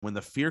when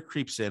the fear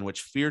creeps in,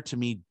 which fear to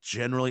me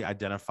generally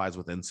identifies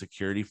with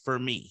insecurity for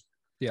me.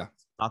 Yeah.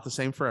 Not the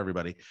same for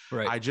everybody.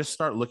 Right. I just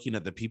start looking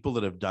at the people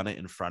that have done it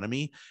in front of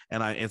me.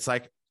 And it's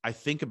like, I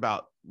think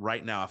about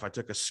right now, if I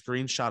took a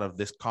screenshot of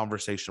this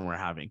conversation we're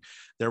having,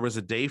 there was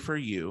a day for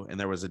you and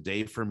there was a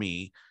day for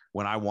me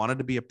when I wanted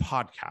to be a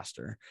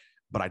podcaster,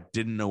 but I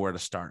didn't know where to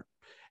start.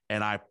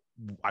 And I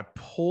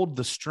pulled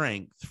the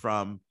strength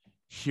from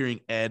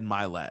hearing Ed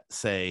Mylett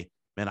say,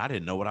 man, I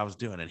didn't know what I was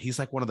doing. And he's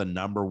like one of the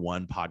number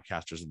one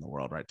podcasters in the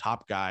world, right?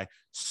 Top guy,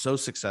 so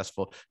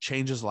successful,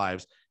 changes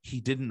lives. He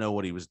didn't know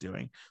what he was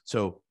doing.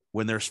 So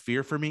when there's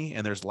fear for me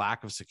and there's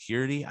lack of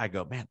security, I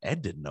go, man,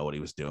 Ed didn't know what he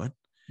was doing.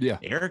 Yeah.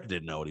 Eric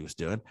didn't know what he was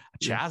doing.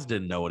 Chaz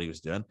didn't know what he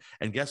was doing.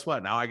 And guess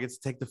what? Now I get to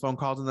take the phone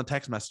calls and the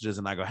text messages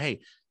and I go,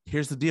 hey,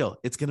 here's the deal.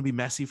 It's going to be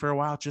messy for a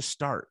while. Just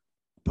start.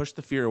 Push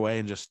the fear away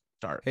and just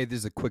start. Hey, this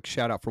is a quick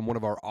shout out from one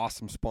of our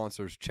awesome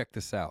sponsors. Check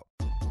this out.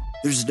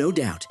 There's no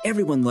doubt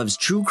everyone loves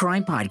true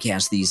crime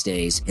podcasts these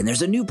days, and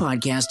there's a new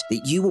podcast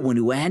that you will want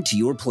to add to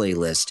your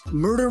playlist,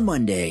 Murder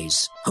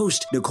Mondays.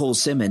 Host Nicole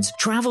Simmons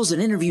travels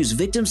and interviews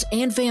victims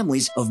and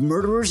families of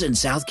murderers in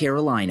South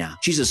Carolina.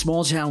 She's a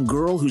small-town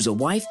girl who's a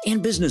wife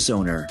and business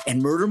owner,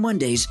 and Murder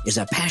Mondays is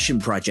a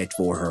passion project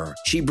for her.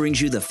 She brings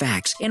you the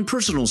facts and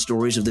personal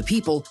stories of the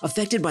people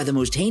affected by the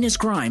most heinous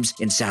crimes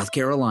in South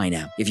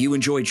Carolina. If you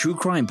enjoy true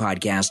crime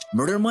podcast,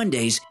 Murder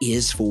Mondays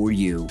is for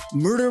you.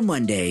 Murder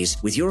Mondays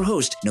with your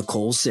host, Nicole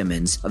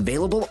Simmons,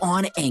 available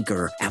on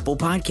Anchor, Apple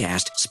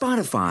Podcast,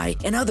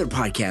 Spotify, and other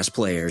podcast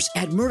players.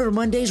 Add Murder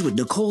Mondays with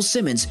Nicole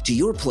Simmons to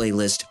your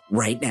playlist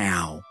right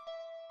now.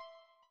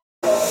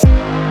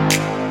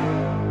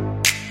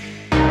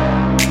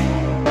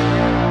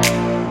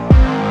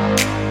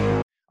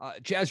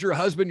 Chaz, you're a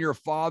husband, you're a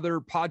father,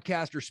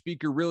 podcaster,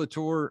 speaker,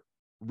 realtor.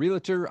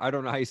 I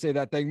don't know how you say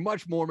that thing.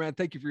 Much more, man.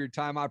 Thank you for your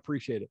time. I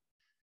appreciate it.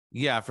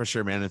 Yeah, for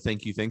sure, man. And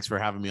thank you. Thanks for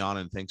having me on.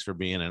 And thanks for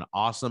being an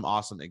awesome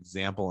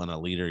example and a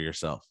leader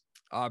yourself.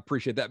 I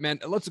appreciate that, man.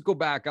 Let's go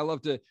back. I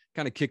love to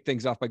kind of kick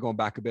things off by going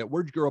back a bit.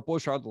 Where'd you grow up? What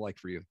was childhood like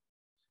for you?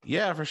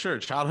 Yeah, for sure.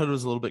 Childhood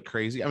was a little bit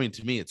crazy. I mean,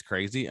 to me, it's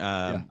crazy.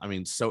 I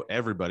mean, so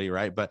everybody,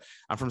 right? But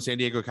I'm from San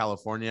Diego,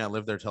 California. I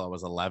lived there till I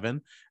was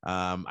 11.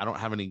 I don't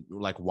have any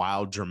like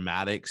wild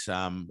dramatics.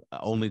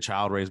 Only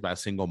child raised by a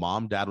single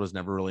mom. Dad was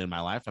never really in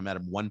my life. I met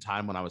him one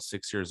time when I was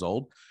 6 years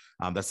old.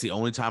 That's the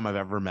only time I've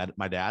ever met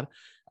my dad.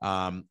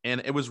 And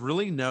it was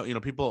really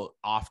people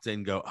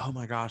often go, oh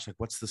my gosh, like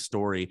what's the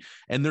story?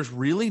 And there's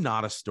really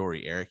not a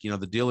story, Eric.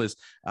 The deal is,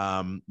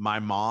 my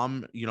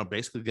mom,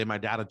 basically gave my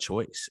dad a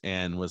choice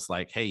and was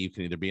like, hey, you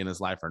can either be in his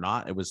life or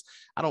not.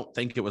 I don't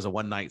think it was a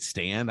one night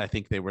stand. I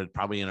think they were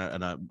probably in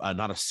a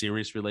not a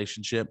serious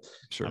relationship.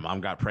 Sure. My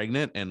mom got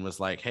pregnant and was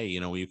like, hey,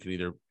 you can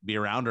either be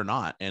around or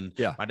not. And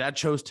my dad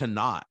chose to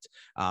not.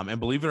 And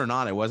believe it or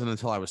not, it wasn't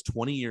until I was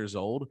 20 years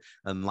old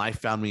and life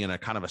found me in a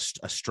kind of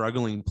a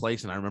struggling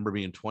place. And I remember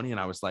being 20 and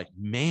I was like,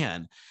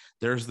 man,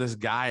 there's this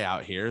guy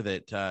out here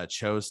that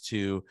chose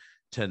to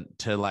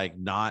like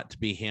not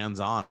be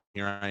hands-on.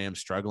 Here I am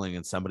struggling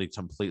and somebody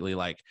completely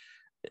like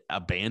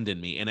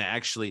abandoned me. And it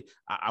actually,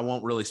 I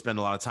won't really spend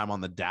a lot of time on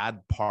the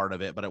dad part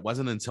of it, but it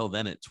wasn't until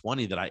then at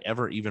 20 that I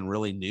ever even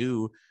really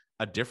knew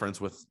a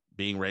difference with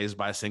being raised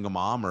by a single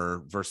mom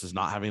or versus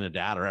not having a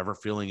dad or ever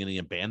feeling any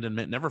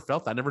abandonment. Never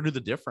felt that. Never knew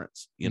the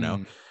difference,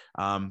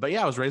 But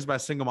yeah, I was raised by a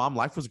single mom.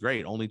 Life was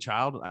great. Only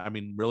child. I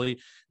mean, really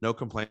no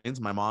complaints.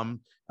 My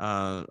mom,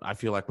 I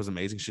feel like was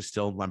amazing. She's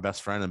still my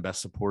best friend and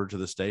best supporter to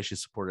this day. She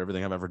supported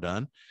everything I've ever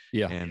done.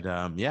 Yeah.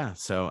 And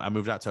so I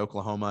moved out to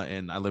Oklahoma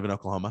and I live in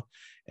Oklahoma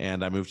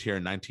and I moved here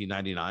in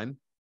 1999.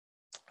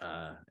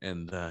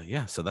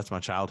 So that's my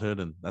childhood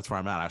and that's where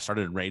I'm at. I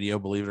started in radio,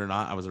 believe it or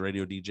not. I was a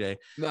radio DJ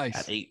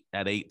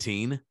at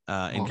 18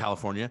 in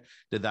California,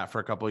 did that for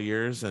a couple of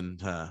years.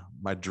 And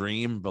my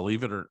dream,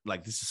 believe it or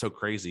like, this is so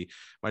crazy.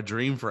 My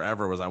dream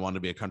forever was I wanted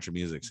to be a country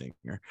music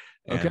singer.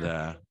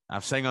 And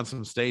I've sang on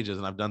some stages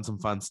and I've done some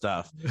fun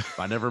stuff,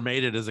 but I never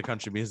made it as a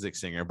country music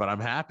singer, but I'm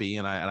happy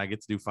and I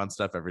get to do fun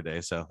stuff every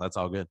day. So that's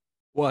all good.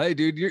 Well, hey,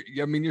 dude,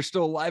 you're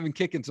still alive and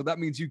kicking. So that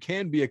means you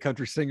can be a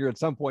country singer at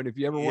some point if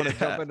you ever want to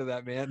jump into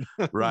that, man.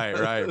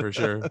 Right, for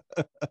sure.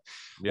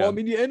 Well, I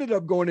mean, you ended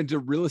up going into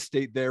real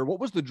estate there. What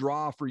was the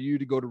draw for you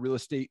to go to real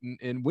estate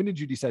and when did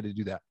you decide to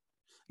do that?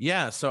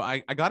 Yeah. So I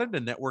got into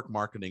network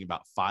marketing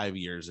about 5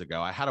 years ago.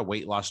 I had a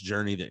weight loss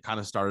journey that kind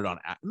of started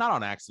not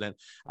on accident.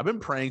 I've been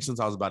praying since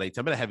I was about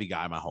 18. I've been a heavy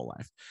guy my whole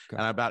life. Okay.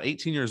 And about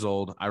 18 years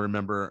old, I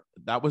remember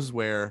that was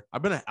where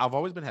I've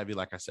always been heavy,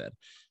 like I said.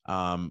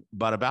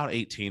 But about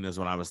 18 is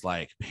when I was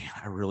like, man,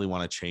 I really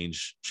want to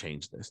change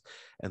this.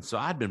 And so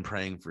I'd been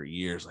praying for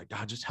years, like,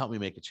 God, just help me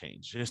make a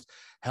change. Just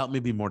help me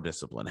be more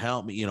disciplined.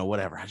 Help me,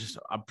 whatever.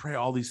 I pray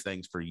all these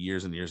things for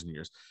years and years and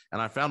years.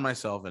 And I found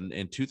myself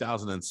in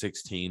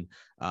 2016,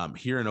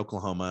 here in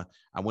Oklahoma.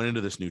 I went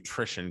into this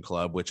nutrition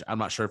club, which I'm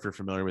not sure if you're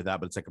familiar with that,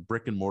 but it's like a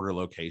brick and mortar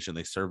location.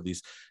 They serve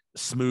these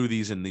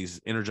smoothies and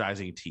these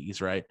energizing teas,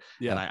 right?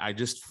 Yeah. And I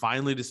just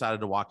finally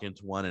decided to walk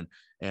into one,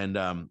 and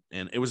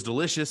it was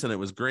delicious and it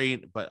was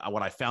great. But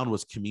what I found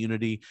was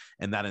community,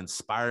 and that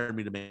inspired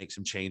me to make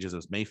some changes. It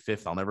was May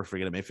 5th. I'll never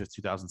forget it. May 5th,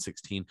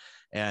 2016.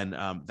 And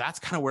that's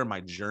kind of where my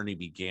journey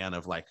began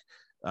of like,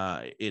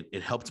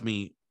 it helped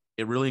me.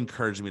 It really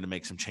encouraged me to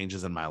make some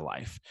changes in my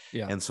life.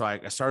 Yeah. And so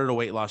I started a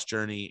weight loss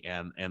journey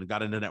and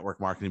got into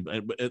network marketing.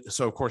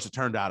 So of course it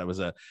turned out it was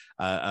a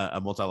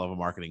multi-level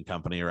marketing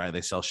company, right?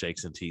 They sell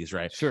shakes and teas,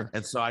 right? Sure.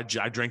 And so I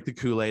drank the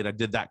Kool-Aid. I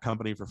did that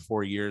company for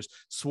 4 years,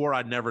 swore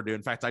I'd never do.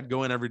 In fact, I'd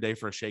go in every day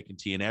for a shake and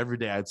tea, and every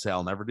day I'd say,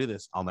 I'll never do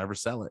this. I'll never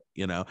sell it.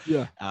 You know?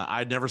 Yeah.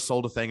 I'd never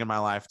sold a thing in my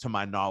life to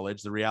my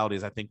knowledge. The reality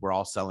is I think we're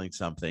all selling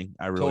something.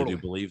 I really do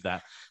believe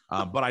that.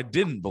 But I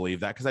didn't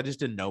believe that because I just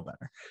didn't know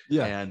better.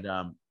 Yeah.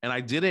 And I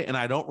did it, and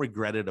I don't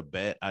regret it a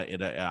bit.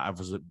 I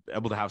was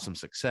able to have some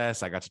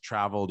success. I got to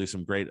travel, do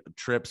some great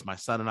trips. My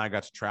son and I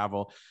got to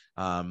travel.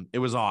 It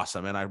was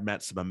awesome, and I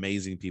met some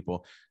amazing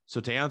people.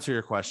 So to answer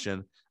your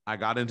question, I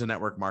got into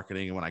network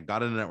marketing, and when I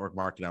got into network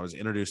marketing, I was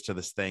introduced to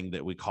this thing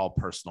that we call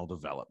personal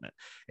development.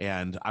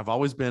 And I've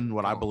always been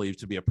what I believe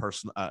to be a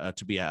person,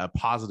 to be a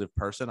positive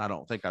person. I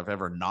don't think I've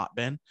ever not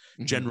been,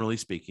 generally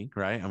speaking,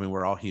 right? I mean,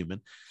 we're all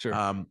human.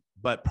 Sure.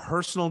 But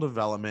personal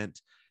development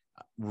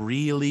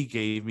really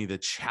gave me the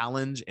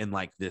challenge and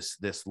like this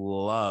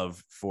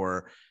love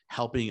for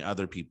helping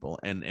other people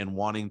and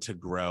wanting to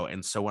grow.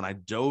 And so when I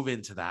dove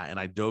into that, and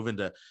I dove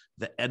into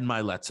the Ed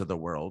Miletts of the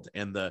world,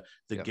 and the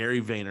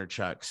Gary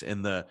Vaynerchuks,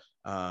 and the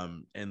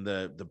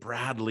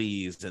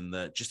Bradleys, and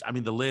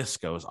the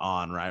list goes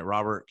on, right?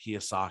 Robert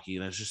Kiyosaki,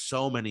 and there's just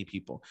so many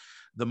people.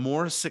 The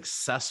more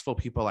successful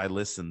people I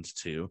listened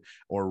to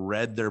or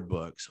read their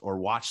books or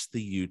watched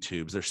the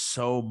YouTubes, there's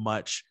so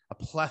much, a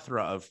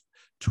plethora of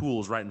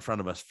tools right in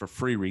front of us for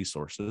free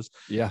resources.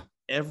 Yeah.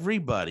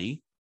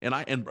 Everybody,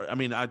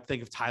 I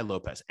think of Tai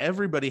Lopez.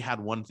 Everybody had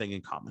one thing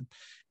in common,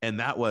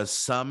 and that was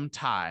some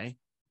tie,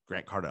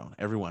 Grant Cardone,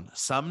 everyone,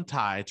 some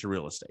tie to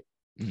real estate.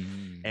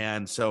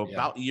 And so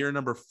about year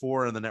number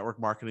 4 in the network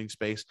marketing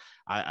space,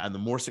 and the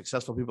more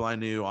successful people I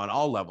knew on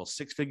all levels,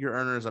 6-figure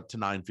earners up to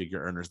 9-figure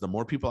earners, the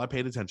more people I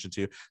paid attention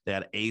to, they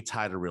had a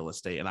tie to real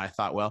estate. And I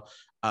thought, well,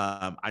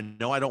 I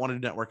know I don't want to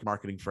do network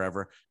marketing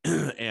forever.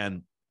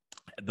 And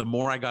the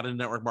more I got into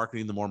network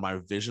marketing, the more my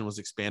vision was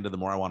expanded, the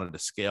more I wanted to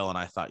scale. And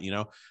I thought,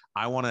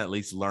 I want to at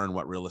least learn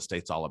what real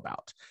estate's all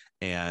about.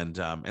 And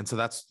so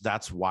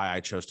that's why I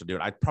chose to do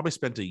it. I probably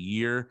spent a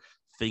year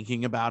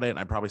thinking about it. And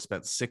I probably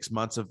spent 6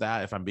 months of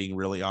that, if I'm being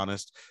really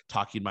honest,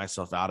 talking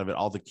myself out of it.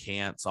 All the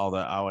can'ts, all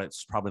the, oh,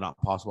 it's probably not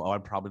possible. Oh,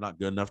 I'm probably not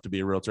good enough to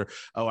be a realtor.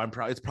 Oh,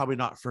 it's probably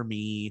not for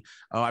me.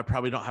 Oh, I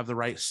probably don't have the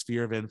right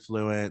sphere of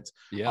influence.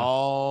 Yeah.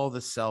 All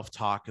the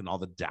self-talk and all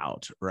the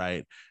doubt,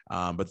 right?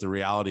 But the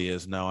reality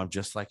is, no, I'm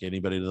just like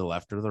anybody to the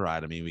left or to the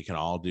right. I mean, we can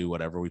all do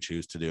whatever we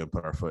choose to do and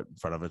put our foot in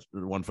front of it,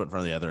 one foot in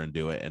front of the other, and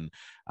do it. And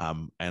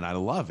I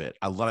love it.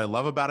 What I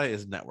love about it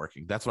is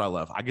networking. That's what I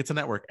love. I get to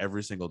network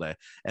every single day.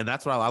 And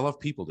that's what I love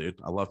people, dude.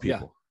 I love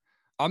people.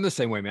 Yeah. I'm the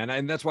same way, man.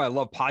 And that's why I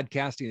love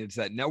podcasting. It's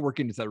that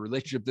networking, it's that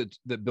relationship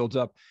that builds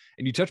up.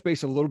 And you touch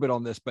base a little bit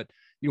on this, but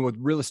with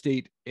real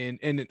estate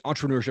and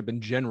entrepreneurship in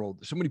general,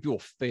 so many people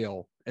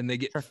fail and they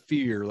get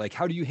fear. Like,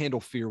 how do you handle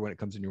fear when it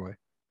comes in your way?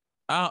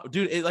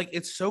 Dude,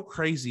 it's so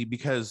crazy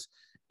because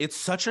it's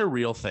such a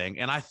real thing.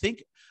 And I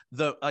think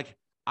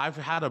I've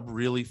had a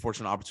really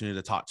fortunate opportunity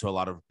to talk to a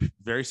lot of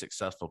very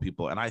successful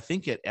people. And I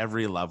think at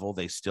every level,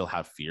 they still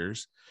have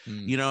fears,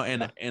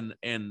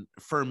 and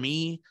for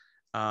me,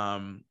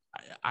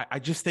 I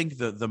just think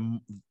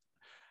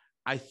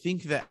I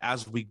think that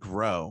as we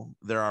grow,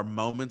 there are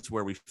moments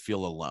where we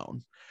feel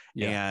alone.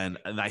 Yeah.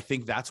 And I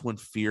think that's when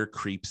fear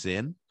creeps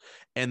in.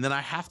 And then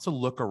I have to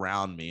look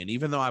around me. And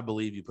even though I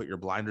believe you put your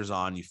blinders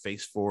on, you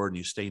face forward, and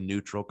you stay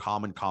neutral,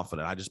 calm, and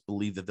confident, I just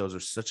believe that those are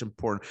such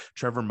important.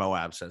 Trevor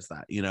Moab says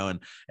that,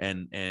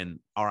 and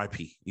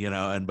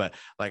RIP, but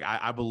like,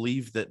 I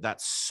believe that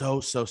that's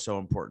so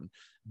important.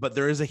 But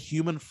there is a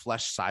human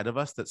flesh side of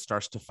us that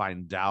starts to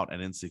find doubt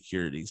and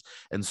insecurities.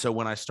 And so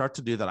when I start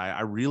to do that,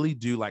 I really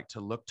do like to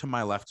look to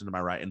my left and to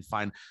my right and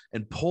find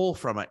and pull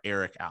from a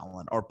Eric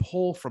Allen, or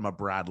pull from a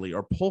Bradley,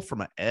 or pull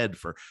from an Ed.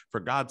 For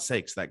God's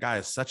sakes, that guy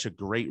is such a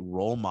great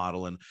role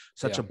model and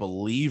such a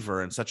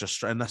believer and such a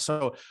strength.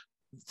 So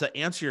to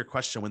answer your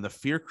question, when the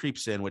fear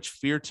creeps in, which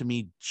fear to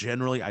me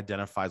generally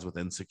identifies with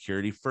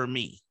insecurity for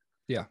me.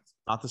 Yeah.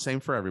 Not the same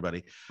for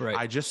everybody. Right.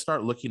 I just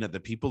start looking at the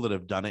people that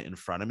have done it in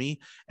front of me.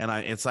 And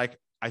it's like,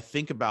 I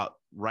think about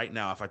right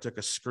now, if I took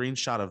a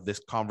screenshot of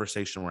this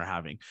conversation we're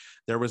having,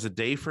 there was a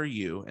day for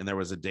you and there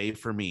was a day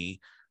for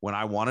me when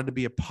I wanted to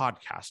be a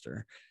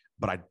podcaster,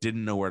 but I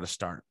didn't know where to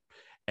start.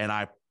 And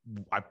I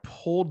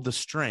pulled the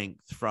strength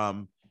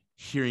from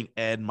hearing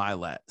Ed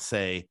Mylett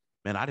say,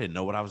 man, I didn't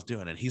know what I was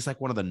doing. And he's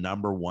like one of the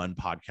 #1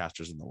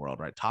 podcasters in the world,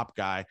 right? Top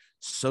guy,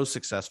 so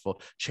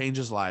successful,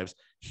 changes lives.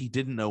 He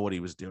didn't know what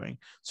he was doing.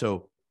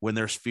 So when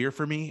there's fear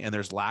for me and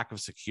there's lack of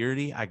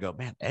security, I go,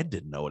 man, Ed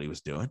didn't know what he was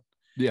doing.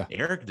 Yeah.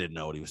 Eric didn't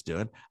know what he was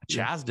doing.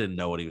 Chaz didn't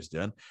know what he was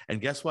doing. And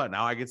guess what?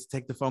 Now I get to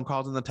take the phone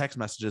calls and the text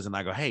messages and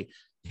I go, hey,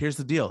 here's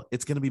the deal.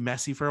 It's going to be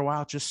messy for a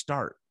while. Just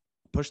start.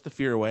 Push the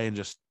fear away and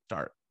just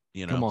start,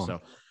 you know?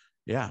 So,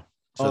 yeah.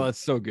 So, that's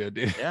so good,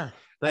 dude. Yeah.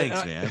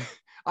 Thanks, man.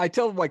 I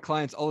tell my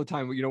clients all the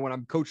time, you know, when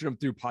I'm coaching them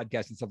through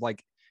podcasts and stuff,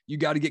 like, you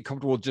got to get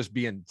comfortable with just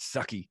being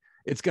sucky.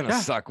 It's going to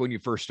suck when you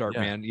first start,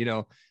 man. You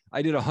know,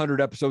 I did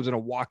 100 episodes in a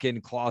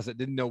walk-in closet,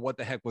 didn't know what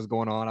the heck was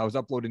going on. I was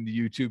uploading to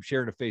YouTube,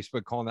 sharing to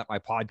Facebook, calling that my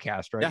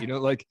podcast, right? You know,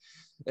 like,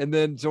 and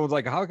then someone's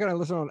like, how can I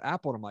listen on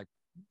Apple? And I'm like,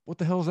 what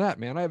the hell is that,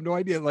 man? I have no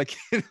idea. Like,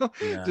 you know,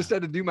 just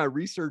had to do my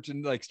research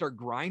and like start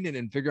grinding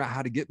and figure out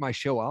how to get my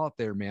show out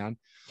there, man.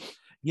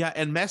 Yeah,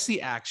 and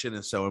messy action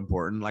is so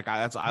important. Like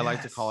I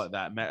like to call it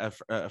that.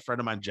 A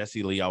friend of mine,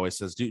 Jesse Lee, always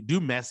says, "Do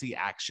messy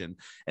action,"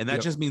 and that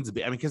just means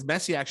because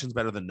messy action is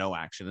better than no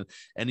action.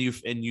 And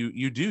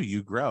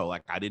you grow.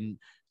 Like I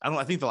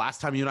think the last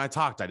time you and I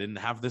talked, I didn't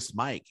have this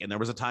mic, and there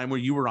was a time where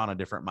you were on a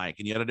different mic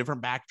and you had a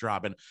different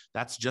backdrop, and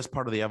that's just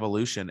part of the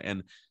evolution.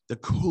 And the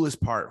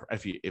coolest part,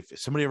 if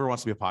somebody ever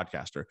wants to be a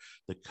podcaster,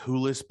 the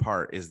coolest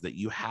part is that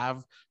you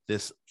have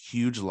this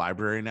huge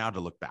library now to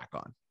look back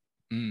on.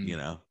 You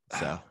know,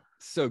 so.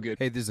 So good.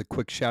 Hey, this is a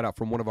quick shout out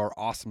from one of our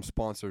awesome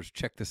sponsors.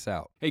 Check this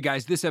out. Hey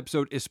guys, this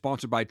episode is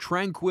sponsored by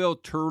Tranquil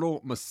Turtle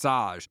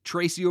Massage.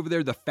 Tracy over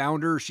there, the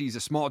founder, she's a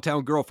small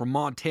town girl from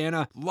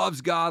Montana,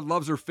 loves God,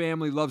 loves her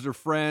family, loves her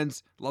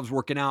friends, loves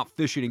working out,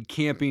 fishing, and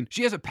camping.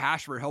 She has a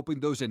passion for helping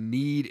those in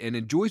need and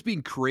enjoys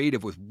being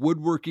creative with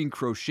woodworking,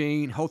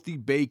 crocheting, healthy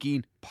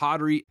baking,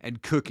 pottery,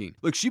 and cooking.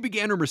 Look, she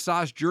began her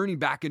massage journey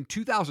back in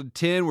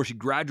 2010, where she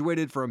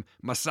graduated from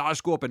massage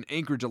school up in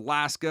Anchorage,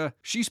 Alaska.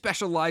 She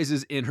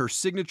specializes in her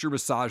signature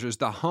massages,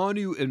 the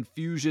Hanu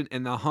Infusion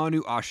and the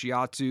Hanu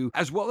Ashiatsu,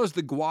 as well as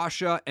the Gua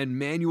Sha and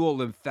manual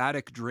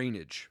lymphatic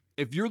drainage.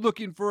 If you're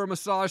looking for a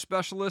massage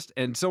specialist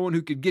and someone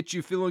who can get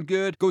you feeling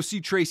good, go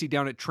see Tracy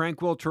down at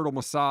Tranquil Turtle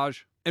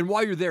Massage. And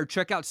while you're there,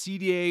 check out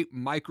CDA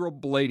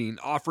Microblading,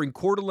 offering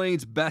Coeur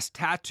d'Alene's best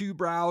tattoo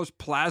brows,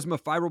 plasma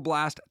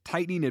fibroblast,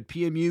 tightening, and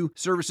PMU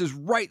services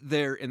right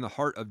there in the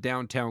heart of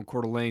downtown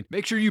Coeur d'Alene.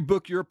 Make sure you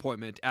book your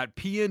appointment at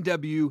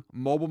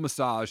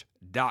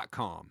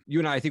pnwmobilemassage.com. You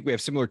and I think we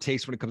have similar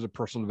tastes when it comes to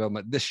personal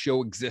development. This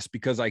show exists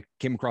because I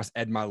came across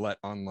Ed Mylett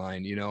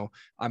online. You know,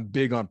 I'm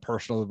big on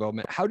personal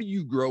development. How do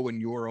you grow in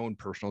your own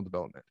personal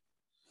development?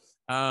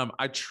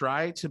 I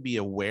try to be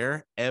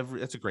aware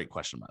that's a great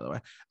question, by the way.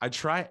 I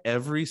try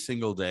every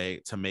single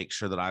day to make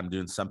sure that I'm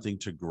doing something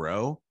to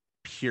grow,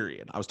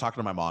 period. I was talking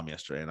to my mom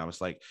yesterday and I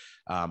was like,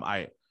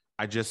 I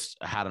just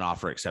had an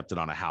offer accepted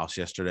on a house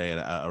yesterday,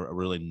 and a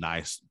really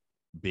nice,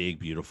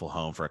 big, beautiful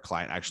home for a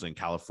client actually in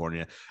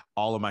California.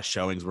 All of my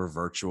showings were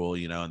virtual,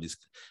 you know, and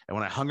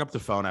when I hung up the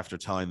phone after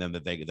telling them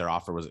that their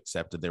offer was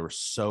accepted, they were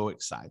so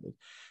excited.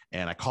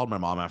 And I called my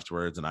mom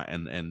afterwards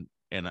and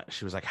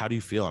she was like, how do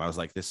you feel? And I was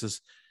like, this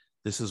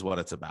is what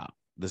it's about.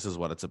 This is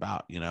what it's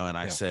about, you know? And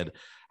I said,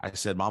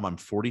 Mom, I'm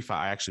 45.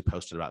 I actually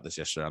posted about this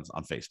yesterday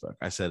on Facebook.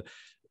 I said,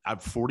 I'm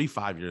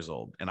 45 years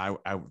old and I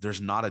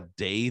there's not a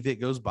day that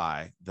goes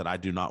by that I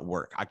do not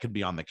work. I could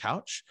be on the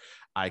couch.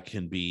 I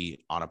can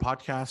be on a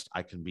podcast.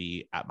 I can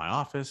be at my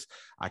office.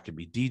 I could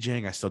be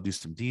DJing. I still do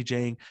some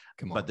DJing,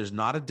 but there's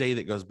not a day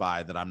that goes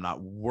by that I'm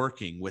not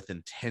working with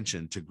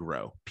intention to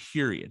grow,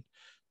 period.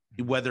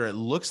 Whether it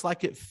looks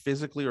like it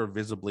physically or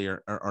visibly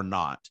or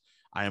not,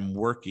 I am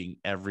working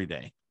every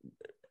day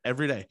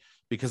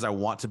because I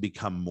want to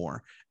become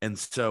more. And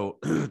so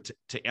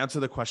to answer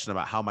the question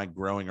about how am I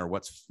growing or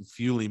what's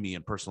fueling me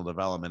in personal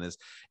development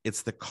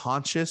it's the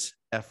conscious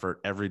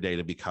effort every day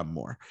to become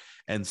more.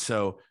 And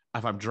so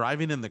if I'm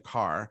driving in the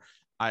car,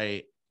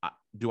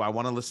 do I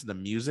want to listen to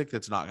music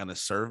that's not going to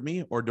serve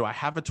me? Or do I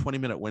have a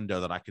 20-minute window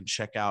that I can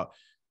check out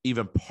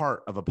even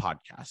part of a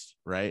podcast?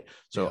 Right.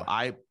 So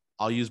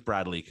I'll use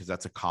Bradley because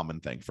that's a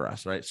common thing for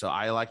us, right? So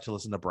I like to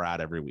listen to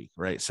Brad every week,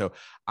 right? So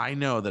I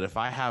know that if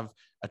I have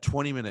a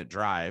 20-minute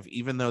drive,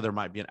 even though there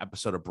might be an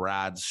episode of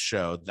Brad's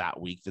show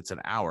that week that's an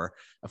hour,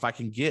 if I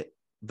can get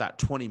that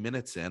 20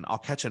 minutes in, I'll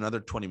catch another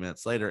 20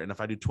 minutes later. And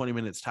if I do 20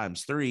 minutes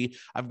times 3,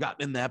 I've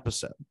gotten in the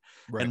episode.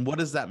 Right. And what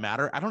does that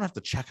matter? I don't have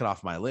to check it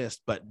off my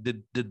list, but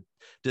did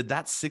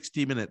that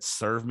 60 minutes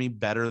serve me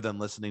better than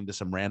listening to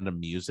some random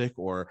music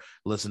or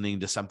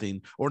listening to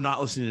something or not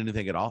listening to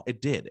anything at all?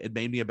 It did. It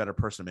made me a better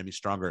person, made me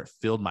stronger. It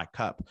filled my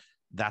cup.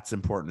 That's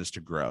important, is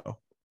to grow.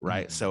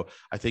 Right. Mm-hmm. So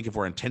I think if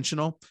we're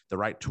intentional, the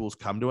right tools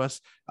come to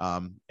us.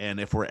 And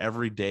if we're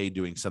every day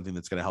doing something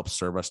that's going to help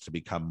serve us to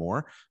become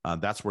more,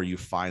 that's where you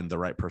find the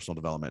right personal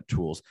development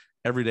tools,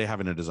 every day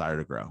having a desire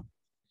to grow.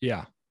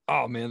 Yeah.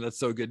 Oh man, that's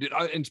so good, dude.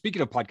 And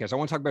speaking of podcasts, I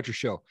want to talk about your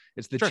show.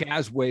 It's the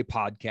Chaz Way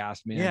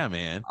podcast, man. Yeah,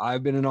 man.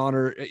 I've been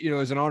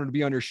it's an honor to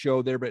be on your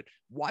show there, but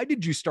why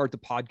did you start the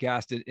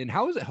podcast and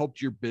how has it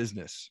helped your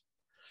business?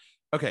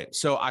 Okay,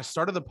 so I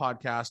started the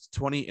podcast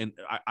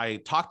I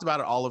talked about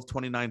it all of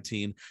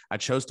 2019. I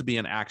chose to be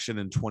in action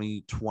in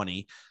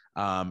 2020.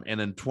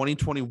 And in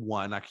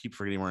 2021, I keep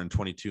forgetting we're in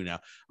 22 now.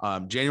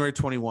 January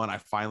 21, I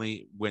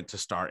finally went to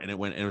start, and it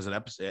was an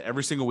episode.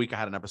 Every single week I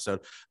had an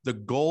episode. The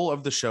goal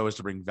of the show is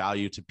to bring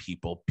value to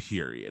people,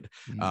 period.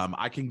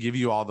 I can give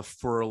you all the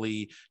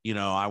furly,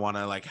 I want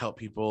to like help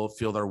people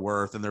feel their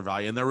worth and their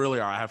value. And there really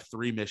are. I have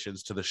 3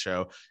 missions to the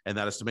show, and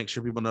that is to make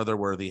sure people know they're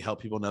worthy,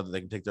 help people know that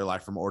they can take their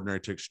life from ordinary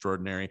to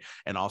extraordinary.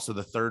 And also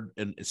the third,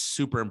 and it's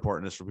super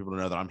important, is for people to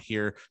know that I'm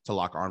here to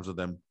lock arms with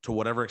them to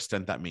whatever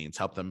extent that means.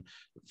 Help them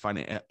find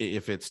it,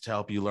 if it's to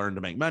help you learn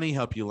to make money,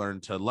 help you learn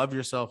to love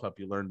yourself, help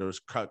you learn to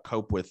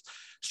cope with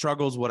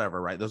struggles,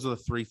 whatever, right? Those are the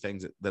 3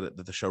 things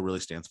that the show really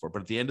stands for.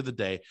 But at the end of the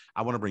day,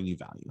 I want to bring you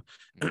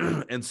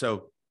value. And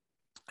so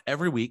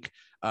every week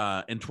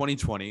in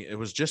 2020, it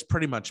was just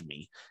pretty much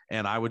me.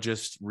 And I would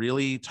just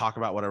really talk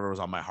about whatever was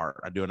on my heart.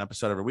 I do an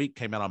episode every week,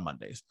 came out on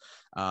Mondays.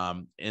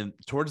 And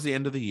towards the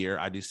end of the year,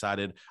 I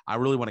decided I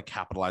really want to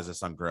capitalize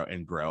this on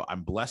grow.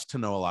 I'm blessed to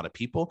know a lot of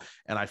people.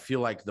 And I feel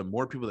like the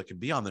more people that can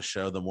be on the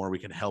show, the more we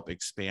can help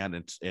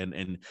expand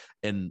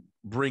and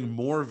bring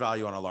more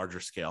value on a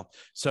larger scale.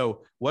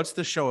 So what's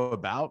the show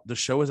about? The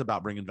show is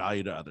about bringing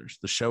value to others.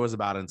 The show is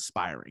about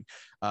inspiring.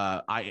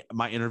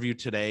 My interview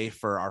today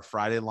for our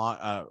Friday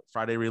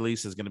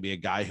release is going to be a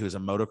guy who's a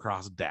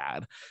motocross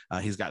dad.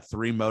 He's got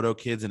 3 moto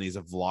kids, and he's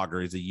a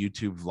vlogger. He's a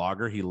YouTube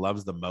vlogger. He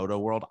loves the moto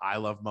world. I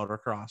love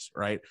motocross,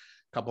 right?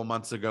 A couple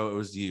months ago, it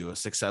was you, a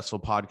successful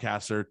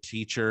podcaster,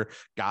 teacher,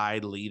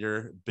 guide,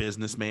 leader,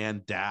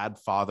 businessman, dad,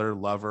 father,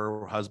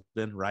 lover,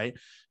 husband, right?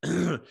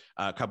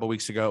 A couple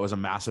weeks ago, it was a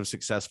massive,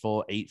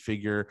 successful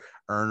 8-figure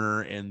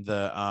earner in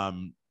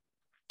the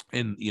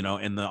in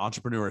the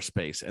entrepreneur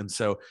space. And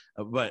so,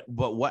 but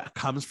what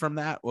comes from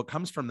that? What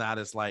comes from that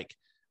is like,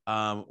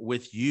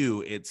 with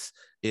you,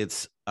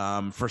 it's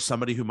for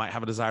somebody who might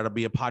have a desire to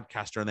be a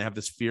podcaster and they have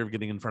this fear of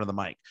getting in front of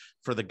the mic.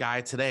 For the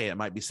guy today, it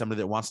might be somebody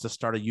that wants to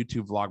start a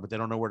YouTube vlog, but they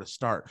don't know where to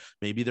start.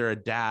 Maybe they're a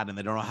dad and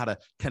they don't know how to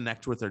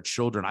connect with their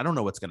children. I don't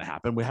know what's going to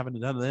happen. We haven't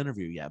done the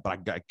interview yet, but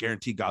I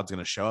guarantee God's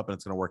going to show up and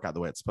it's going to work out the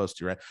way it's supposed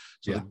to, right?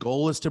 So the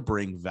goal is to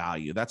bring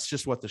value. That's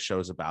just what the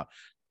show's about.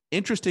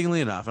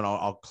 Interestingly enough, and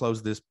I'll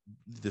close this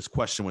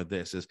question with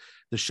this, is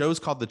the show's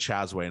called The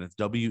Chaz Way, and it's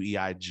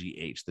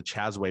WEIGH, the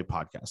Chaz Way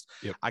podcast.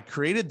 Yep. I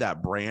created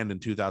that brand in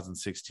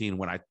 2016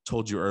 when I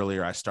told you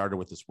earlier I started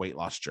with this weight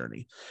loss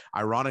journey.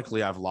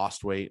 Ironically, I've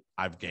lost weight,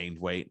 I've gained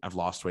weight, I've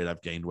lost weight,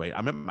 I've gained weight.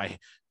 I'm at my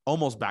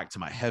almost back to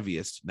my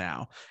heaviest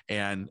now.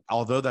 And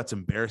although that's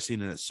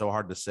embarrassing and it's so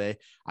hard to say,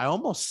 I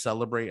almost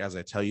celebrate as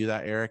I tell you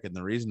that, Eric. And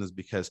the reason is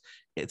because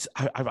it's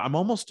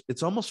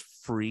almost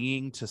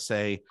freeing to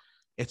say,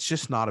 it's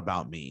just not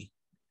about me.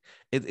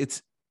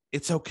 It's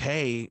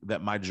okay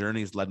that my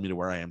journey has led me to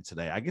where I am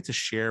today. I get to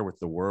share with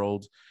the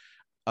world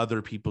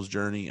other people's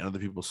journey and other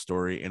people's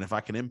story. And if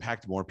I can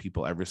impact more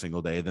people every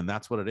single day, then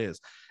that's what it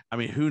is. I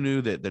mean, who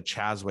knew that the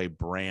Chaz Way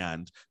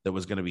brand that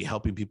was going to be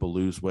helping people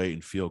lose weight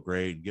and feel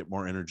great and get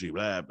more energy,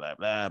 blah, blah,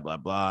 blah, blah,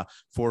 blah,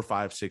 4,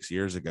 5, 6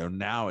 years ago,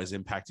 now is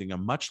impacting a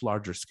much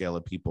larger scale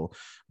of people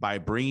by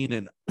bringing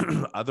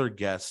in other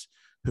guests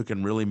who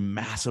can really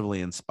massively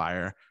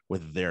inspire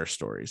with their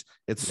stories.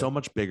 It's so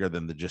much bigger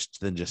than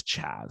just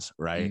Chaz,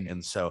 right?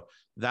 And so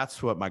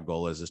that's what my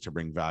goal is to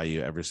bring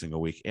value every single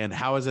week. And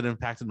how has it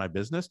impacted my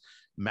business?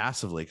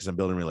 Massively, because I'm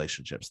building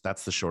relationships.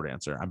 That's the short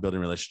answer. I'm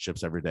building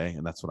relationships every day,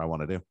 and that's what I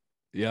want to do.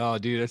 Yeah,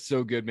 dude, that's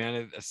so good,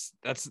 man.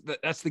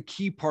 That's the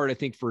key part, I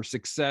think, for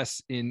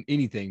success in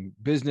anything,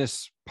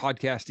 business,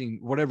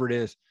 podcasting, whatever it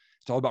is.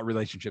 It's all about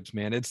relationships,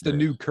 man. It's the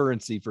new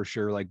currency for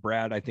sure. Like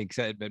Brad, I think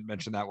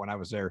mentioned that when I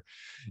was there,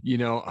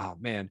 oh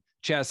man,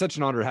 Chaz, such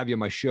an honor to have you on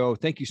my show.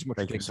 Thank you so much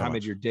for taking time out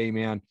of your day,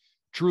 man.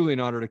 Truly an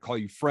honor to call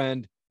you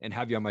friend and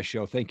have you on my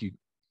show. Thank you.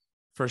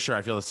 For sure.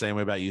 I feel the same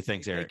way about you.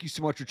 Thanks, Eric. Thank you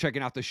so much for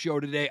checking out the show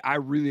today. I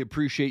really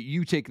appreciate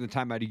you taking the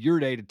time out of your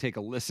day to take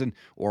a listen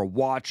or a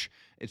watch.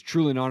 It's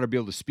truly an honor to be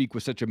able to speak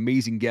with such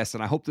amazing guests,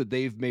 and I hope that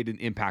they've made an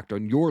impact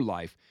on your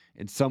life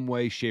in some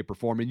way, shape, or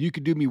form. And you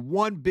could do me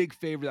one big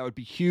favor. That would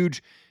be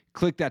huge.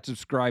 Click that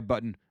subscribe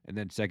button, and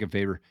then second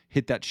favor,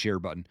 hit that share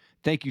button.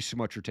 Thank you so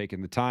much for taking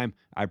the time.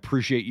 I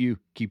appreciate you.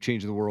 Keep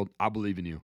changing the world. I believe in you.